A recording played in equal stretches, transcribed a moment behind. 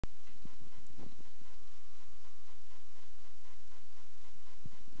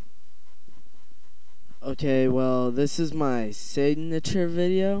Okay, well, this is my signature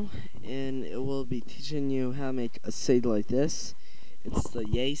video, and it will be teaching you how to make a sig like this. It's the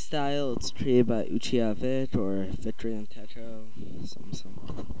Yay style. It's created by Uchiha Vit or Vitrian Techo.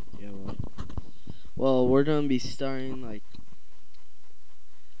 Yeah, well, we're gonna be starting like.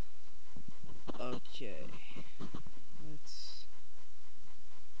 Okay, let's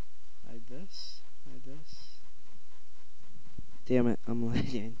hide this. Hide this. Damn it, I'm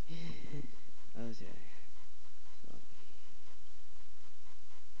lagging. Okay.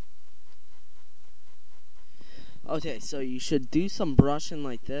 Okay, so you should do some brushing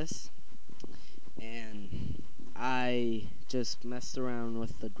like this, and I just messed around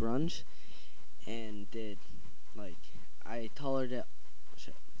with the grunge and did like I colored it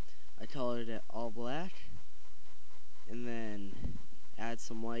all black, and then add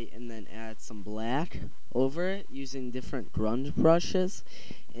some white, and then add some black over it using different grunge brushes,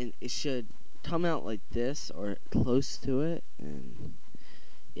 and it should come out like this or close to it. And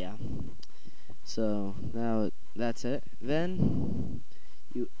yeah, so now that's it. Then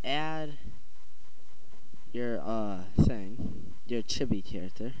you add your your chibi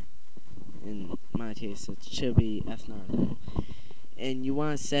character. In my case, it's Chibi F Naruto. And you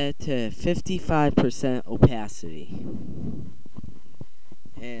want to set it to 55% opacity.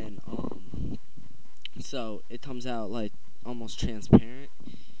 And so it comes out like almost transparent.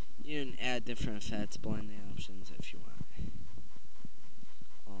 You can add different effects, blending options if you want.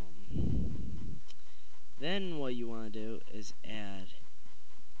 Then what you want to do is add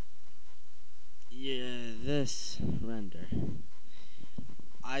this render.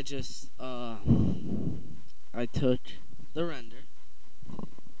 I just I took the render,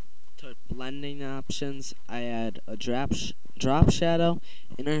 took blending options. I add a drop shadow,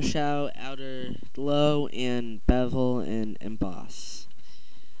 inner shadow, outer glow, and bevel and emboss.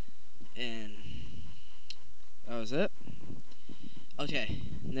 And that was it. Okay,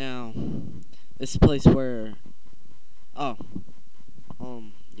 now this place where yeah.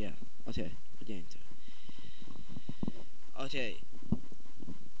 Okay, we're getting to it. Okay.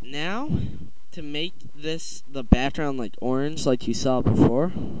 Now, to make the background like orange, like you saw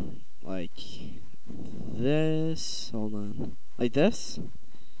before, like this, hold on, like this,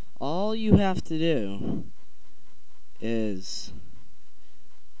 all you have to do is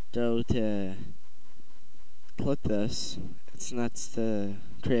go to click this, it's nuts to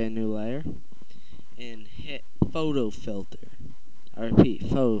create a new layer, and hit photo filter. I repeat,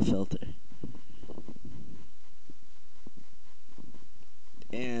 photo filter.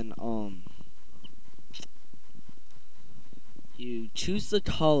 And you choose the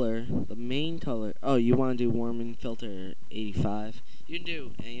color, the main color. Oh, you want to do warming filter 85. You can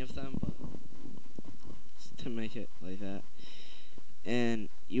do any of them, but to make it like that. And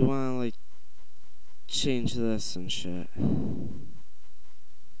you want to like change this and shit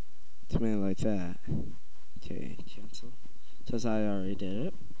to make it like that. Okay, cancel. Because I already did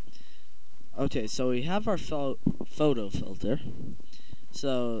it. Okay, so we have our photo filter.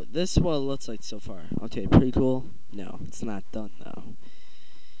 So this is what it looks like so far. Okay, pretty cool. No, it's not done though.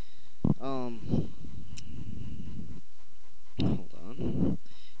 Hold on.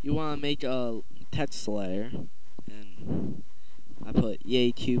 You want to make a text layer, and I put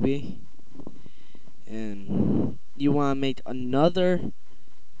yay QB. And you want to make another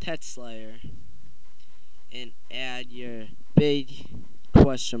text layer and add your big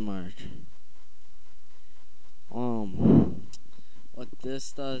question mark. What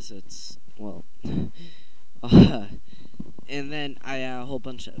this does, it's, well, and then I add a whole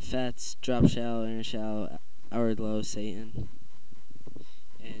bunch of effects, drop shadow, inner shadow, outer glow, Satan.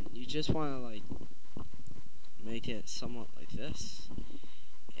 And you just want to, like, make it somewhat like this.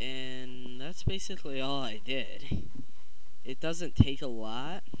 And that's basically all I did. It doesn't take a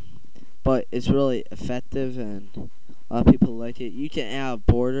lot, but it's really effective, and a lot of people like it. You can add a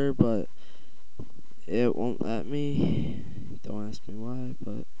border, but it won't let me. Don't ask me why,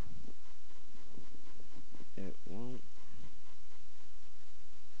 but it won't.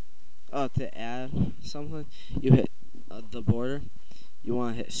 Oh, to add something, you hit the border. You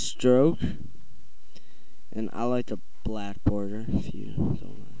want to hit stroke, and I like the black border if you don't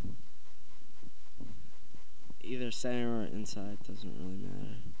mind. Either center or inside, doesn't really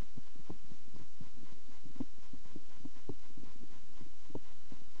matter.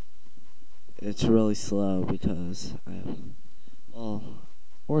 It's really slow because I have,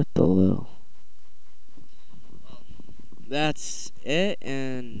 worth a little. Well, that's it,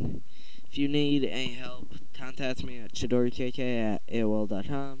 and if you need any help, contact me at Chidorikk at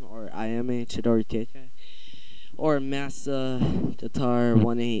AOL.com, or I am a Chidorikk, or Master Guitar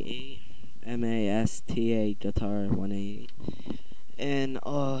 188 MASTA Guitar 188. And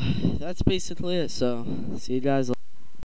that's basically it. So see you guys later.